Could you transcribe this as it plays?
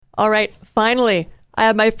All right, finally, I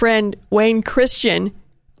have my friend Wayne Christian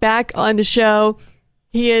back on the show.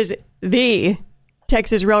 He is the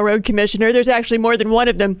Texas Railroad Commissioner. There's actually more than one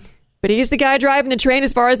of them, but he's the guy driving the train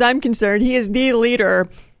as far as I'm concerned. He is the leader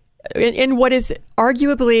in what is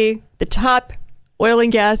arguably the top oil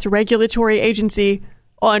and gas regulatory agency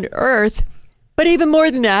on earth. But even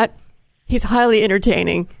more than that, he's highly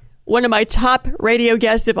entertaining. One of my top radio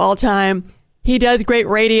guests of all time. He does great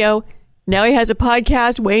radio. Now he has a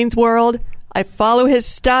podcast, Wayne's World. I follow his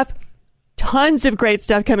stuff. Tons of great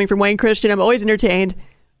stuff coming from Wayne Christian. I'm always entertained.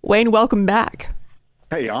 Wayne, welcome back.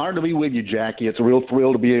 Hey, honored to be with you, Jackie. It's a real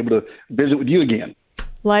thrill to be able to visit with you again.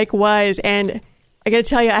 Likewise. And I got to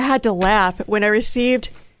tell you, I had to laugh when I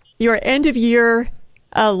received your end-of-year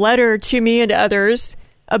letter to me and to others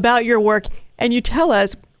about your work. And you tell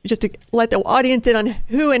us, just to let the audience in on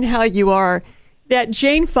who and how you are, that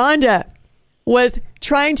Jane Fonda was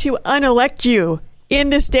trying to unelect you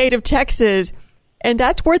in the state of Texas. And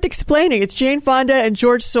that's worth explaining. It's Jane Fonda and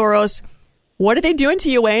George Soros. What are they doing to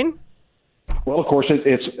you, Wayne? Well, of course,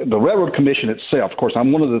 it's the Railroad Commission itself. Of course,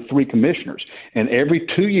 I'm one of the three commissioners. And every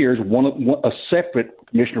 2 years, a separate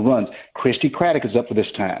commissioner runs. Christy Craddock is up for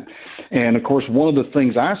this time. And, of course, one of the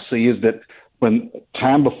things I see is that when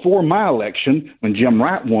time before my election, when Jim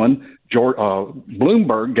Wright won,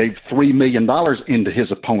 Bloomberg gave $3 million into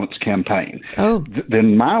his opponent's campaign. Oh.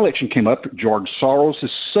 Then my election came up. George Soros'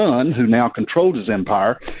 son, who now controls his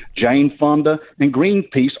empire, Jane Fonda, and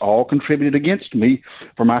Greenpeace all contributed against me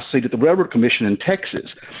for my seat at the Railroad Commission in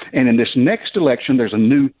Texas. And in this next election, there's a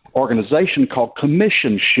new organization called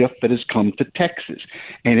Commission Shift that has come to Texas.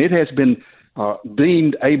 And it has been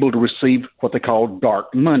deemed able to receive what they call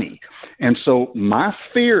dark money. And so my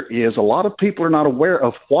fear is a lot of people are not aware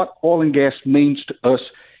of what oil and gas means to us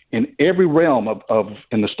in every realm of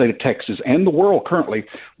in the state of Texas and the world currently.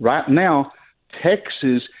 Right now,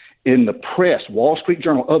 Texas in the press, Wall Street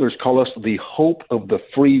Journal, others call us the hope of the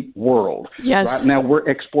free world. Yes. Right now, we're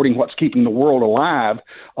exporting what's keeping the world alive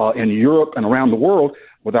in Europe and around the world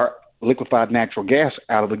with our liquefied natural gas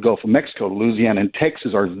out of the Gulf of Mexico. Louisiana and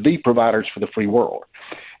Texas are the providers for the free world.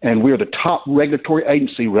 And we're the top regulatory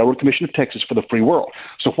agency, Railroad Commission of Texas, for the free world.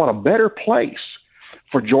 So what a better place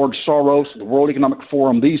for George Soros, the World Economic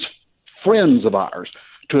Forum, these friends of ours,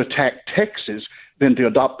 to attack Texas than to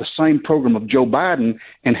adopt the same program of Joe Biden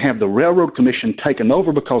and have the Railroad Commission taken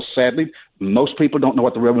over, because sadly, most people don't know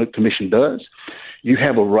what the Railroad Commission does. You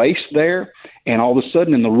have a race there, and all of a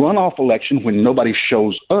sudden in the runoff election, when nobody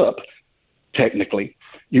shows up, technically,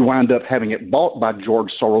 you wind up having it bought by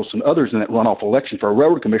George Soros and others in that runoff election for a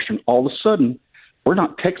railroad commission. All of a sudden, we're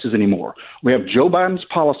not Texas anymore. We have Joe Biden's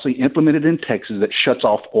policy implemented in Texas that shuts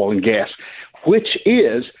off oil and gas, which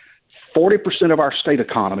is 40% of our state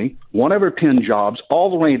economy, 1 over 10 jobs,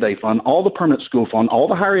 all the rainy day fund, all the permanent school fund, all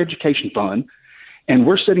the higher education fund. And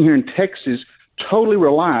we're sitting here in Texas totally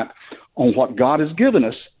reliant on what God has given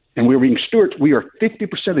us. And we're being stewards. We are 50%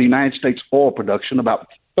 of the United States oil production, about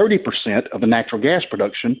 30% of the natural gas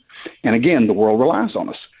production. And again, the world relies on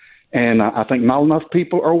us. And I think not enough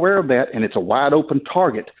people are aware of that. And it's a wide open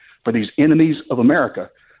target for these enemies of America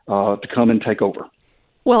to come and take over.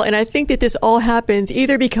 Well, and I think that this all happens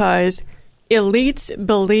either because elites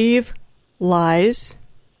believe lies,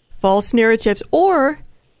 false narratives, or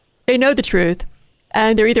they know the truth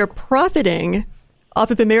and they're either profiting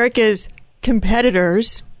off of America's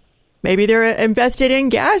competitors. Maybe they're invested in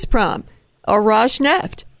Gazprom or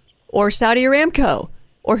Rosneft or Saudi Aramco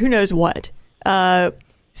or who knows what.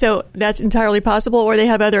 So that's entirely possible, or they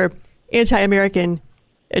have other anti-American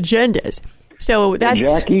agendas. So that's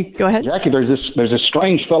Jackie. Go ahead, Jackie. There's this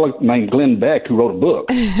strange fellow named Glenn Beck who wrote a book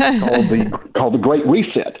called The Great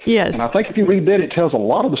Reset. Yes, and I think if you read that, it tells a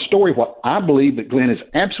lot of the story. What I believe that Glenn is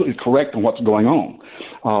absolutely correct on what's going on.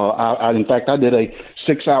 In fact, I did a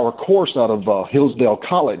 6-hour course out of Hillsdale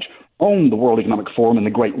College on the World Economic Forum and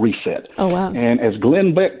the Great Reset. Oh wow! And as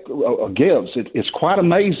Glenn Beck gives, it's quite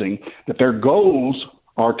amazing that their goals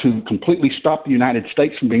are to completely stop the United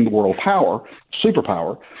States from being the world power,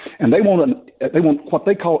 superpower, and they want what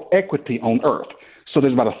they call equity on Earth. So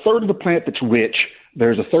there's about a third of the planet that's rich,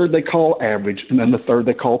 there's a third they call average, and then the third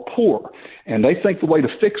they call poor. And they think the way to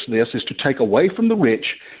fix this is to take away from the rich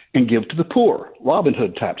and give to the poor, Robin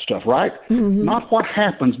Hood type stuff, right? Mm-hmm. Not what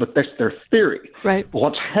happens, but that's their theory. Right.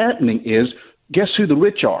 What's happening is, guess who the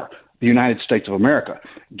rich are? The United States of America.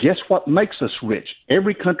 Guess what makes us rich?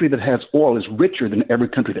 Every country that has oil is richer than every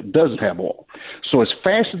country that doesn't have oil. So as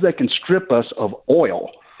fast as they can strip us of oil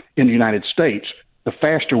in the United States, the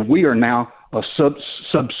faster we are now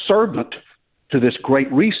subservient to this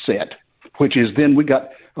Great Reset, which is then we got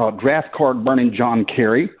draft card burning John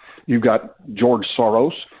Kerry, you've got George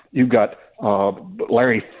Soros, You've got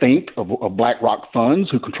Larry Fink of BlackRock Funds,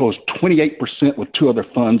 who controls 28% with two other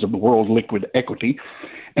funds of the world's liquid equity.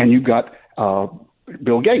 And you've got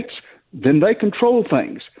Bill Gates. Then they control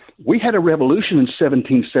things. We had a revolution in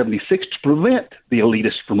 1776 to prevent the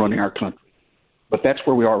elitists from running our country. But that's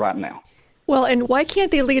where we are right now. Well, and why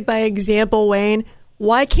can't they lead by example, Wayne?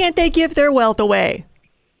 Why can't they give their wealth away?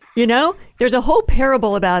 You know, there's a whole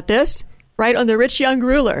parable about this, right, on the rich young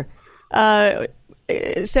ruler.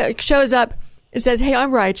 It shows up and says, hey,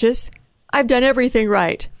 I'm righteous. I've done everything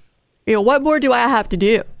right. You know, what more do I have to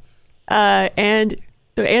do? And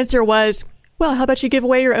the answer was, well, how about you give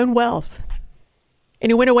away your own wealth? And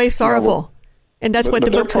he went away sorrowful. And that's what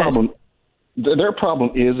the book says. Their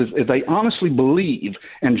problem is they honestly believe,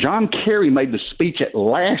 and John Kerry made the speech at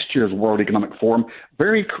last year's World Economic Forum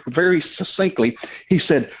very, very succinctly. He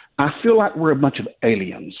said, I feel like we're a bunch of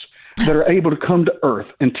aliens that are able to come to Earth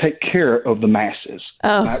and take care of the masses.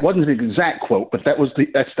 Oh. Now, it wasn't the exact quote, but that's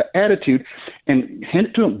the attitude. And hand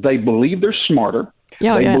it to them. They believe they're smarter.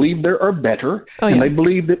 They believe they are better, and they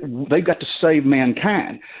believe that they've got to save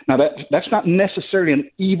mankind. Now, that's not necessarily an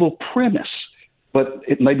evil premise, but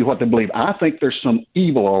it may be what they believe. I think there's some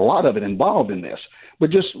evil, a lot of it involved in this. But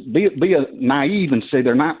just be naive and say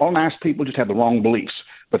they're not all nice people, just have the wrong beliefs,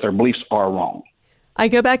 but their beliefs are wrong. I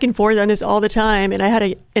go back and forth on this all the time, and I had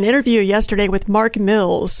an interview yesterday with Mark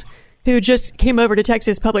Mills, who just came over to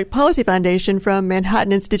Texas Public Policy Foundation from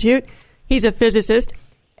Manhattan Institute. He's a physicist,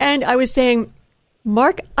 and I was saying,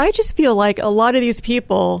 Mark, I just feel like a lot of these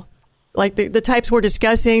people, like the types we're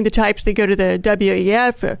discussing, the types that go to the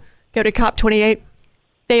WEF, go to COP28,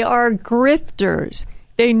 they are grifters.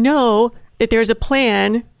 They know that there's a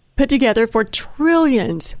plan put together for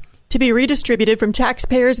trillions to be redistributed from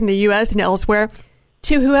taxpayers in the U.S. and elsewhere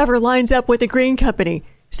to whoever lines up with the green company.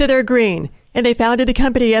 So they're green. And they founded the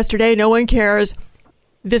company yesterday. No one cares.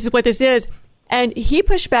 This is what this is. And he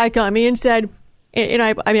pushed back on me and said, and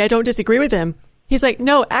I don't disagree with him. He's like,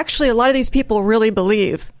 no, actually, a lot of these people really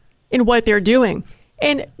believe in what they're doing.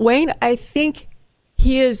 And Wayne, I think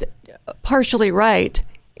he is partially right.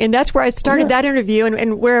 And that's where I started that interview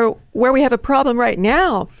and where we have a problem right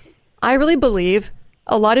now. I really believe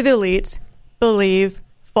a lot of elites believe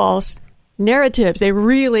false narratives. They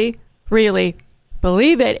really, really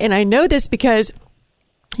believe it. And I know this because,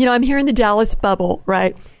 you know, I'm here in the Dallas bubble,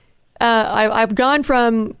 right? I've gone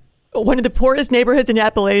from one of the poorest neighborhoods in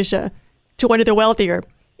Appalachia to one of the wealthier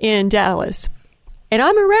in Dallas. And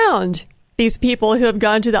I'm around these people who have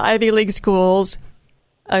gone to the Ivy League schools.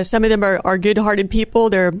 Some of them are good-hearted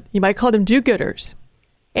people. You might call them do-gooders.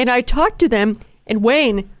 And I talk to them, and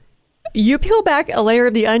Wayne, you peel back a layer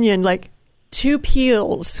of the onion, like 2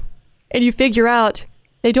 peels, and you figure out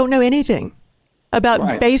they don't know anything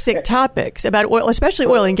about basic topics, about oil, especially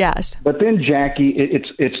oil and gas. But then, Jackie,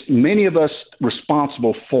 it's many of us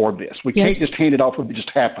responsible for this. We can't just hand it off if it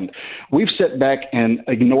just happened. We've sat back and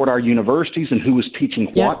ignored our universities and who was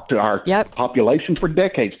teaching what to our population for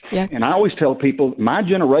decades. And I always tell people, my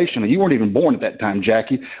generation, and you weren't even born at that time,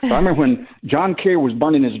 Jackie, but I remember when John Kerry was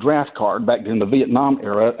burning his draft card back in the Vietnam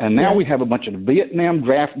era, and now we have a bunch of Vietnam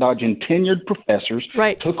draft-dodging tenured professors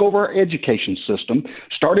took over our education system,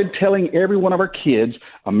 started telling every one of our kids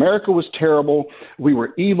America was terrible, we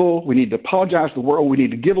were evil, we need to apologize to the world, we need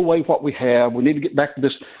to give away what we have, we need to get back to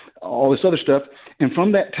this, all this other stuff. And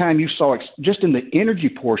from that time, you saw just in the energy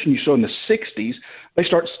portion, you saw in the 60s, they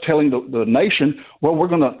start telling the nation, well, we're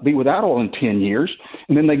going to be without oil in 10 years.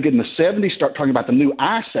 And then they get in the 70s, start talking about the new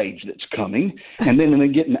ice age that's coming. And then they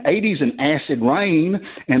get in the 80s and acid rain.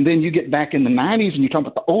 And then you get back in the 90s and you talk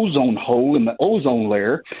about the ozone hole and the ozone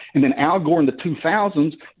layer. And then Al Gore in the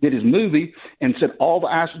 2000s did his movie and said all the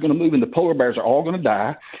ice is going to move and the polar bears are all going to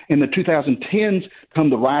die. In the 2010s come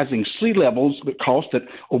the rising sea levels that caused that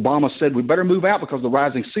Obama said we better move out because of the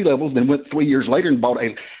rising sea levels, then went 3 years later and bought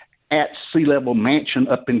a at sea level mansion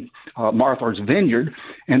up in Martha's Vineyard.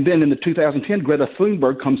 And then in the 2010, Greta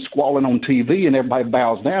Thunberg comes squalling on TV and everybody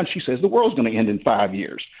bows down. She says the world's going to end in 5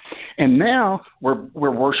 years. And now we're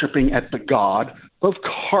worshiping at the god of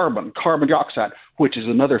carbon dioxide, which is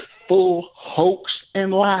another full hoax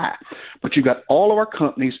and lie. But you've got all of our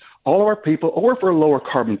companies, all of our people, or for a lower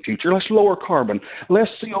carbon future, let's lower carbon, less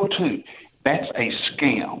CO2. That's a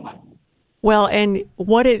scam. Well, and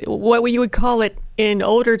what you would call it in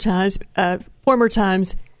older times, former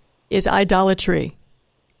times, is idolatry.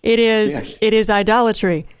 It is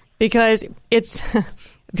idolatry because it's. I've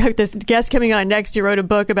got this guest coming on next who wrote a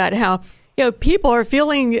book about how people are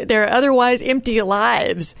filling their otherwise empty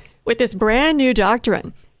lives with this brand new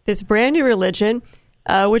doctrine, this brand new religion,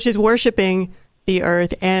 which is worshiping the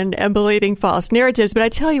earth and believing false narratives. But I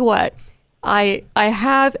tell you what, I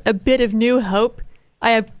have a bit of new hope.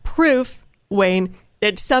 I have proof, Wayne,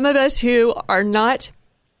 that some of us who are not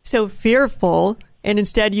so fearful and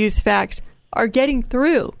instead use facts are getting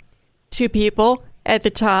through to people at the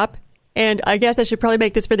top. And I guess I should probably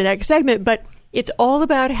make this for the next segment, but it's all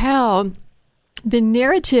about how the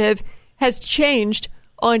narrative has changed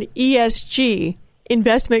on ESG,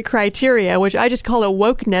 investment criteria, which I just call a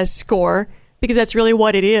wokeness score because that's really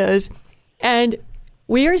what it is. And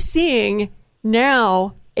we are seeing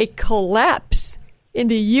now a collapse in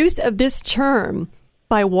the use of this term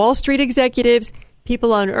by Wall Street executives,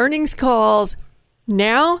 people on earnings calls.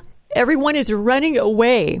 Now everyone is running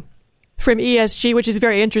away from ESG, which is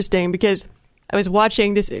very interesting because I was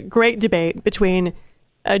watching this great debate between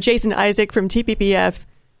Jason Isaac from TPPF,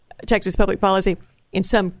 Texas Public Policy, and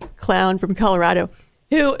some clown from Colorado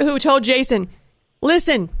who told Jason,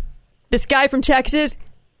 listen, this guy from Texas,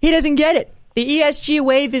 he doesn't get it. The ESG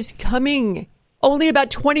wave is coming. Only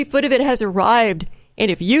about 20 foot of it has arrived.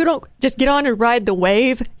 And if you don't just get on and ride the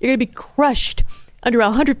wave, you're going to be crushed under a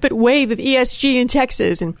 100-foot wave of ESG in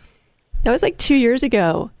Texas. And that was like 2 years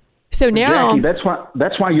ago. So now, Jackie,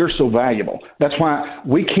 that's why you're so valuable. That's why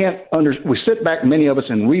we can't we sit back, many of us,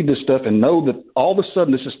 and read this stuff and know that all of a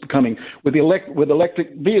sudden this is becoming with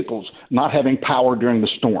electric vehicles not having power during the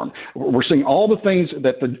storm. We're seeing all the things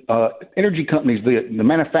that the energy companies, the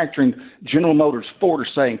manufacturing, General Motors, Ford are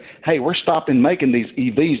saying, hey, we're stopping making these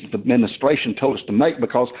EVs that the administration told us to make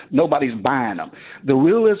because nobody's buying them. The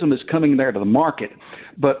realism is coming there to the market,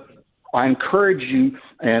 but I encourage you,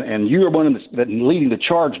 and you are one of that leading the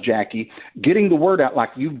charge, Jackie, getting the word out like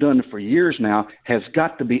you've done for years now has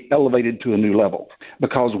got to be elevated to a new level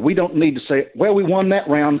because we don't need to say, well, we won that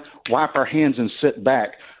round, wipe our hands and sit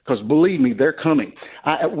back because believe me, they're coming.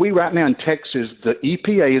 We right now in Texas, the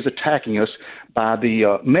EPA is attacking us by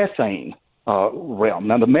the methane realm.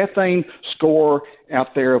 Now, the methane score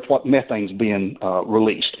out there of what methane's being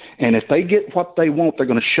released. And if they get what they want, they're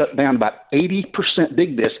going to shut down about 80%,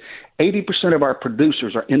 dig this, 80% of our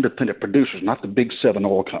producers are independent producers, not the big 7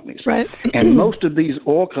 oil companies. Right. And most of these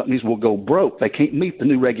oil companies will go broke. They can't meet the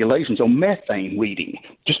new regulations on methane weeding.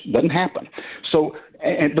 Just doesn't happen. So,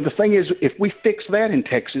 but the thing is, if we fix that in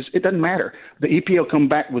Texas, it doesn't matter. The EPA will come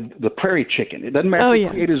back with the prairie chicken. It doesn't matter if we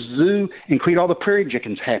create a zoo and create all the prairie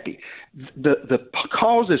chickens happy. The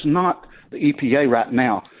cause is not the EPA right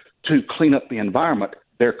now to clean up the environment.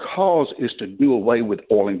 Their cause is to do away with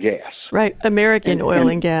oil and gas. Right, American oil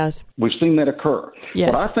and gas. We've seen that occur.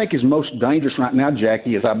 Yes. What I think is most dangerous right now,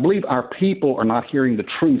 Jackie, is I believe our people are not hearing the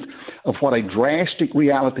truth of what a drastic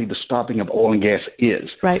reality the stopping of oil and gas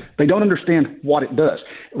is. Right. They don't understand what it does.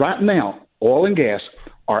 Right now, oil and gas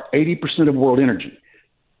are 80% of world energy.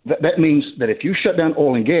 That means that if you shut down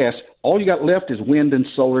oil and gas, all you got left is wind and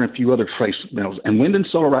solar and a few other trace minerals. And wind and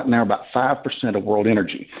solar right now are about 5% of world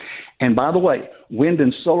energy. And by the way, wind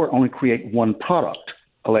and solar only create one product,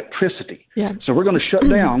 electricity. Yeah. So we're going to shut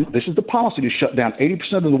down, this is the policy to shut down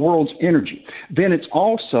 80% of the world's energy. Then it's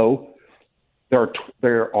also,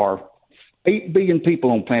 there are 8 billion people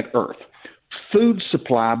on planet Earth. Food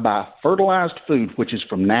supply by fertilized food, which is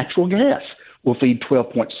from natural gas, will feed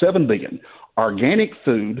 12.7 billion. Organic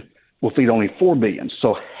food will feed only 4 billion.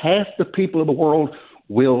 So half the people of the world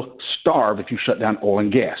will starve if you shut down oil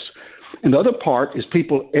and gas. And the other part is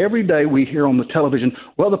people, every day we hear on the television,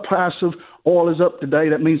 well, the price of oil is up today.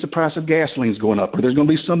 That means the price of gasoline is going up. Or there's going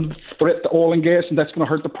to be some threat to oil and gas, and that's going to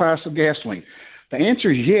hurt the price of gasoline. The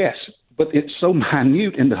answer is yes, but it's so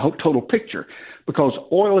minute in the whole total picture because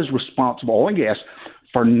oil is responsible, oil and gas,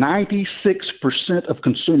 for 96% of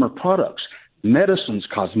consumer products. Medicines,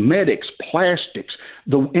 cosmetics, plastics.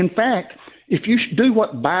 In fact, if you do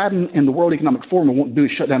what Biden and the World Economic Forum want to do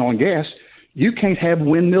is shut down oil and gas, you can't have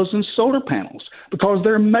windmills and solar panels because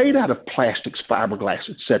they're made out of plastics, fiberglass,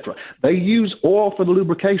 etc. They use oil for the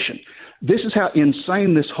lubrication. This is how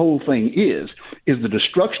insane this whole thing is the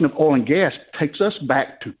destruction of oil and gas takes us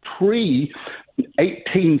back to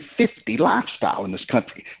pre-1850 lifestyle in this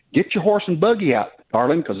country. Get your horse and buggy out,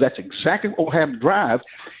 darling, because that's exactly what we'll have to drive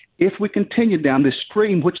if we continue down this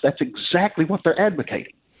stream, which that's exactly what they're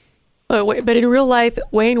advocating. But in real life,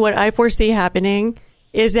 Wayne, what I foresee happening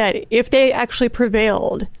is that if they actually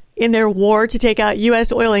prevailed in their war to take out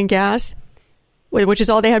U.S. oil and gas, which is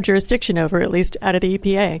all they have jurisdiction over, at least out of the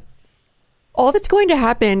EPA, all that's going to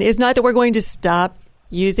happen is not that we're going to stop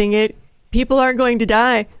using it. People aren't going to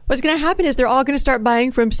die. What's going to happen is they're all going to start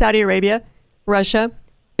buying from Saudi Arabia, Russia,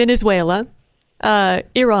 Venezuela,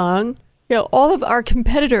 Iran. All of our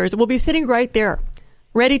competitors will be sitting right there,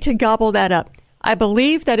 ready to gobble that up. I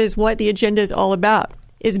believe that is what the agenda is all about,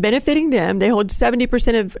 is benefiting them. They hold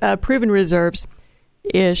 70% of proven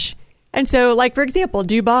reserves-ish. And so, like, for example,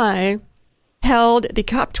 Dubai held the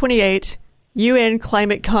COP28 UN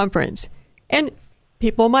climate conference. And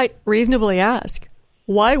people might reasonably ask,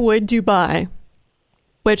 why would Dubai,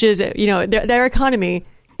 which is, their economy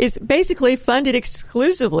is basically funded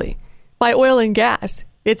exclusively by oil and gas.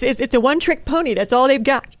 It's a one-trick pony. That's all they've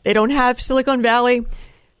got. They don't have Silicon Valley.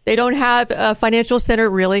 They don't have a financial center,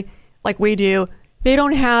 really, like we do. They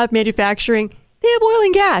don't have manufacturing. They have oil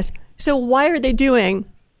and gas. So why are they doing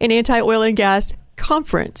an anti-oil and gas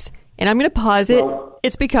conference? And I'm going to pause it.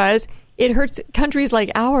 It's because it hurts countries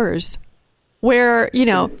like ours where,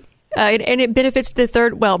 and it benefits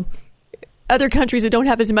other countries that don't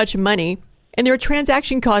have as much money. And there are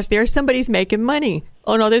transaction costs there. Somebody's making money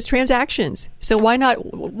on all those transactions. So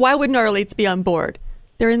why wouldn't our elites be on board?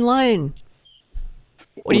 They're in line.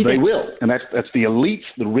 What do you think? They will. And that's the elites,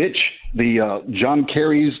 the rich, the John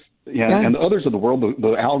Kerrys, and the others of the world,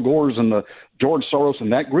 the Al Gores and the George Soros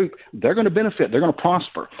and that group. They're going to benefit. They're going to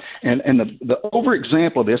prosper. And the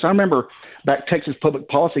overexample of this, I remember back Texas Public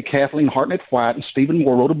Policy, Kathleen Hartnett White and Stephen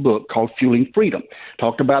Moore wrote a book called Fueling Freedom,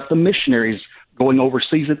 talked about the missionaries going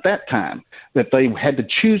overseas at that time, that they had to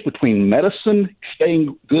choose between medicine,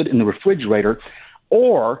 staying good in the refrigerator,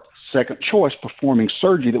 or second choice, performing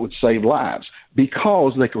surgery that would save lives,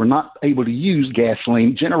 because they were not able to use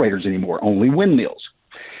gasoline generators anymore, only windmills.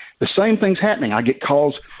 The same thing's happening. I get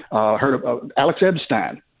calls, heard of Alex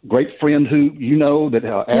Epstein, great friend who that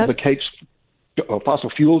advocates fossil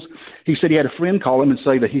fuels. He said he had a friend call him and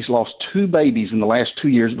say that he's lost 2 babies in the last 2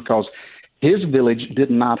 years because his village did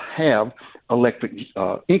not have electric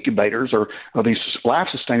incubators or these life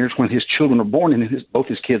sustainers when his children were born, and both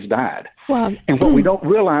his kids died. Wow. And what we don't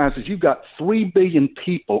realize is you've got 3 billion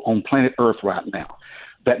people on planet Earth right now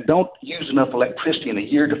that don't use enough electricity in a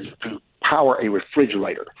year to power a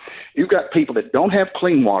refrigerator. You've got people that don't have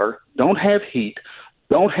clean water, don't have heat,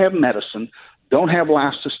 don't have medicine, don't have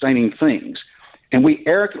life-sustaining things. And we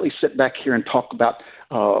arrogantly sit back here and talk about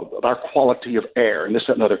our quality of air and this,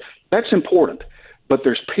 that, and other. That's important. But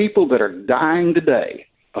there's people that are dying today,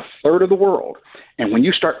 a third of the world. And when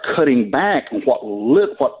you start cutting back on what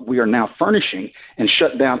we are now furnishing and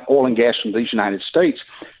shut down oil and gas from these United States,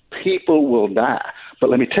 people will die. But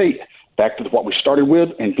let me tell you, back to what we started with,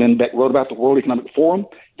 and Glenn Beck wrote about the World Economic Forum,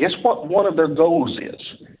 guess what one of their goals is?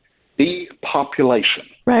 Depopulation.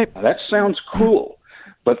 Right. Now, that sounds cruel,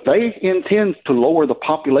 but they intend to lower the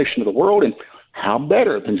population of the world, and how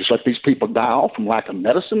better than just let these people die off from lack of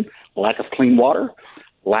medicine, lack of clean water,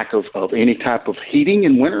 lack of any type of heating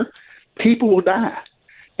in winter? People will die.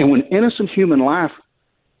 And when innocent human life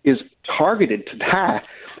is targeted to die,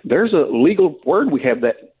 there's a legal word we have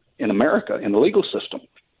that in America, in the legal system,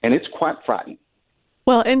 and it's quite frightening.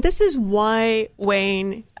 Well, and this is why,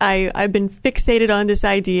 Wayne, I've been fixated on this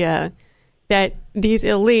idea that these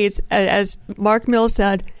elites, as Mark Mills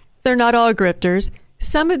said, they're not all grifters.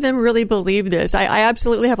 Some of them really believe this. I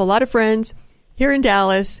absolutely have a lot of friends here in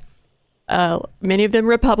Dallas, many of them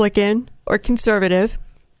Republican or conservative,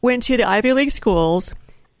 went to the Ivy League schools,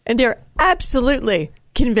 and they're absolutely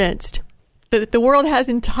convinced that the world has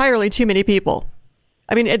entirely too many people.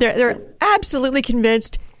 I mean, they're absolutely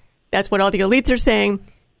convinced. That's what all the elites are saying.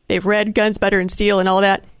 They've read Guns, Butter, and Steel and all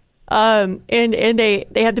that. And they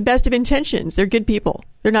have the best of intentions. They're good people.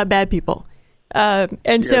 They're not bad people. But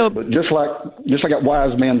just like that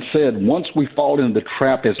wise man said, once we fall into the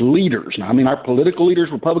trap as leaders, now I mean our political leaders,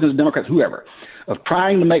 Republicans, Democrats, whoever, of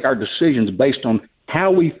trying to make our decisions based on how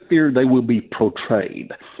we fear they will be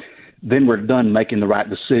portrayed, then we're done making the right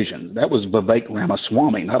decision. That was Vivek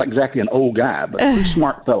Ramaswamy, not exactly an old guy, but a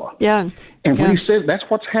smart fella. Yeah. And when he says that's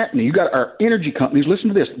what's happening, you got our energy companies, listen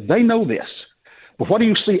to this, they know this. But what do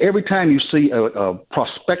you see every time you see a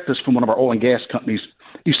prospectus from one of our oil and gas companies?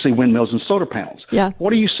 You see windmills and solar panels. Yeah.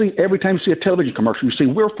 What do you see every time you see a television commercial? You see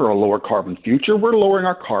we're for a lower carbon future. We're lowering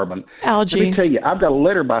our carbon. Algae. Let me tell you, I've got a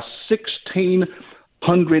letter by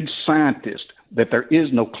 1,600 scientists that there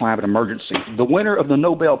is no climate emergency. The winner of the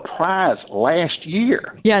Nobel Prize last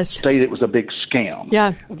year stated it was a big scam.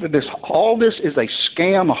 Yeah. All this is a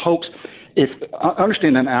scam, a hoax. If I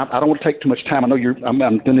understand that, I don't want to take too much time. I know I'm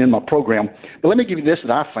done in my program, but let me give you this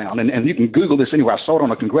that I found, and you can Google this anyway. I saw it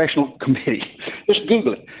on a congressional committee. Just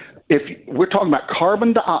Google it. If we're talking about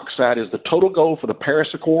carbon dioxide is the total goal for the Paris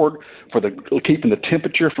Accord, for keeping the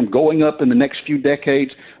temperature from going up in the next few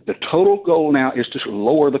decades, the total goal now is to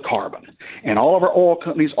lower the carbon. And all of our oil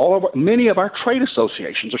companies, many of our trade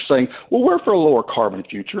associations are saying, well, we're for a lower carbon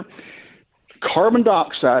future. Carbon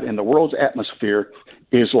dioxide in the world's atmosphere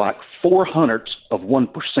is like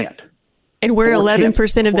 0.04%. And we're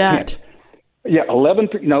 11% of that. Yeah, 11.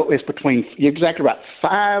 No, it's between, you're exactly right,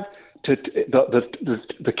 5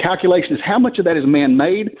 the calculation is how much of that is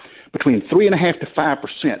man-made, between 3.5% to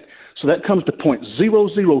 5%. So that comes to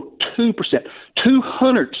 0.002%,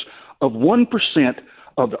 0.02%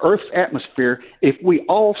 of the Earth's atmosphere. If we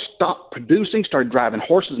all stopped producing, started driving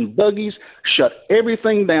horses and buggies, shut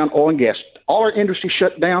everything down, oil and gas, all our industry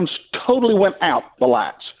shut down, totally went out the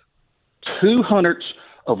lights, 0.02%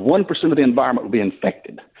 of the environment will be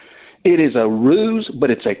infected. It is a ruse, but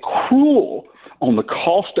it's a cruel on the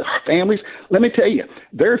cost of families. Let me tell you,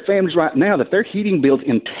 there are families right now that their heating bills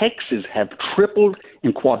in Texas have tripled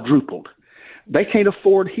and quadrupled. They can't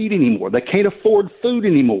afford heat anymore. They can't afford food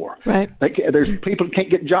anymore. Right. There's people who can't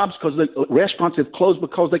get jobs because the restaurants have closed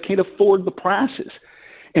because they can't afford the prices.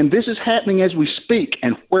 And this is happening as we speak.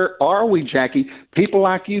 And where are we, Jackie? People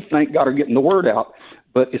like you, thank God, are getting the word out.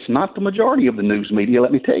 But it's not the majority of the news media,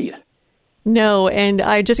 let me tell you. No, and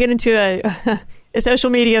I just get into a social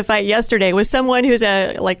media fight yesterday with someone who's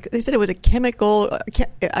they said it was a chemical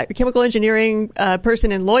engineering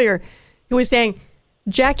person and lawyer who was saying,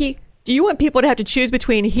 Jackie, do you want people to have to choose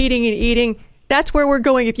between heating and eating? That's where we're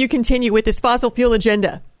going if you continue with this fossil fuel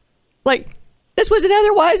agenda. Like, this was an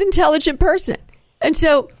otherwise intelligent person. And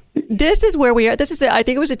so this is where we are. I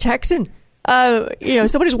think it was a Texan, someone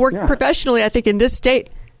who's worked professionally, I think, in this state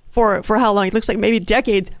for how long? It looks like maybe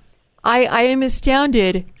decades. I am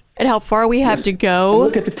astounded at how far we have to go. And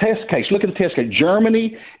look at the test case.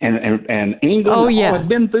 Germany and England all have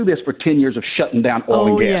been through this for 10 years of shutting down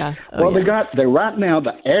oil and gas. They right now,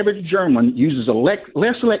 the average German uses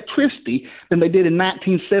less electricity than they did in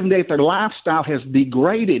 1978. Their lifestyle has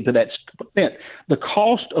degraded to that extent. The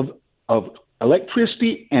cost of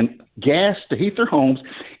electricity and gas to heat their homes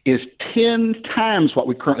is 10 times what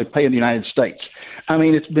we currently pay in the United States. I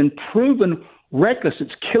mean, it's been proven reckless.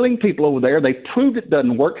 It's killing people over there. They proved it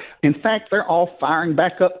doesn't work. In fact, they're all firing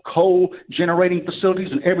back up coal generating facilities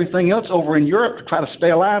and everything else over in Europe to try to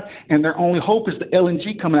stay alive. And their only hope is the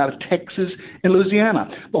LNG coming out of Texas and Louisiana.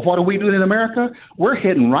 But what are we doing in America? We're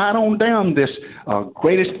heading right on down this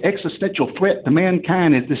greatest existential threat to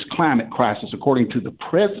mankind is this climate crisis, according to the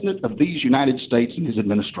President of these United States and his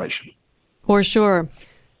administration. For sure.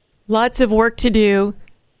 Lots of work to do.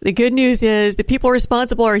 The good news is the people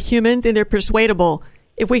responsible are humans and they're persuadable.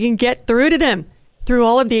 If we can get through to them through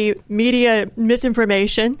all of the media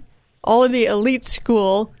misinformation, all of the elite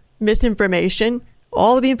school misinformation,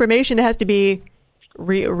 all of the information that has to be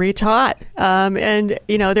retaught.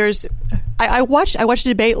 I watched a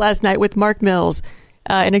debate last night with Mark Mills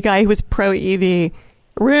and a guy who was pro-EV,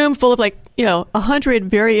 room full of 100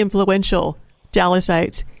 very influential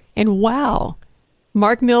Dallasites. And wow,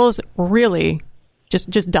 Mark Mills really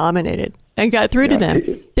just dominated and got through to them.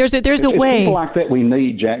 There's a way. People like that we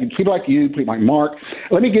need, Jack. People like you, people like Mark.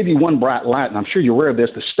 Let me give you one bright light, and I'm sure you're aware of this.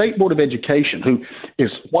 The State Board of Education, who is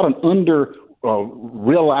what an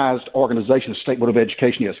realized organization the State Board of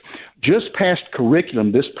Education is, just passed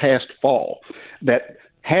curriculum this past fall that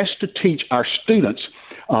has to teach our students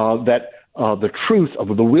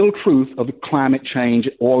the real truth of the climate change,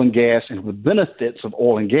 oil and gas, and the benefits of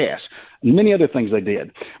oil and gas. Many other things they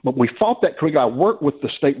did. But we fought that curriculum. I worked with the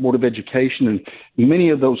State Board of Education, and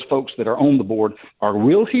many of those folks that are on the board are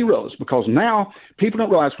real heroes because now people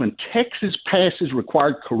don't realize when Texas passes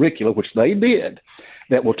required curricula, which they did,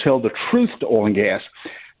 that will tell the truth to oil and gas,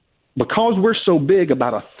 because we're so big,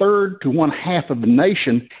 about a third to one half of the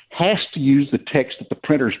nation has to use the text that the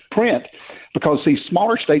printers print because these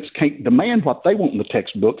smaller states can't demand what they want in the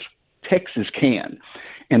textbooks. Texas can.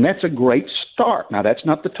 And that's a great start. Now, that's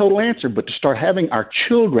not the total answer, but to start having our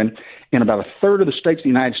children in about a third of the states of the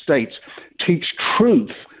United States teach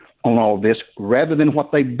truth on all of this rather than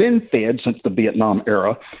what they've been fed since the Vietnam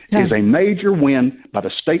era is a major win by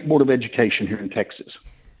the State Board of Education here in Texas.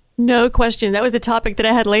 No question. That was the topic that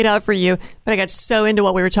I had laid out for you, but I got so into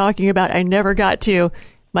what we were talking about, I never got to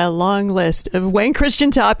my long list of Wayne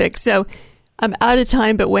Christian topics. So I'm out of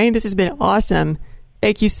time, but Wayne, this has been awesome.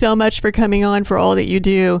 Thank you so much for coming on, for all that you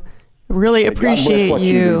do. Really appreciate God bless what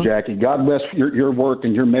you do, Jackie. God bless your work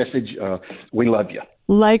and your message. We love you.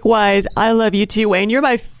 Likewise, I love you too, Wayne. You're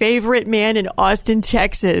my favorite man in Austin,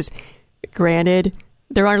 Texas. Granted,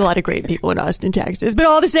 there aren't a lot of great people in Austin, Texas, but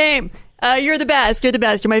all the same, you're the best. You're the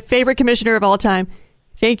best. You're my favorite commissioner of all time.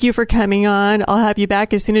 Thank you for coming on. I'll have you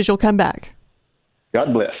back as soon as you'll come back.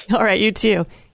 God bless. All right, you too.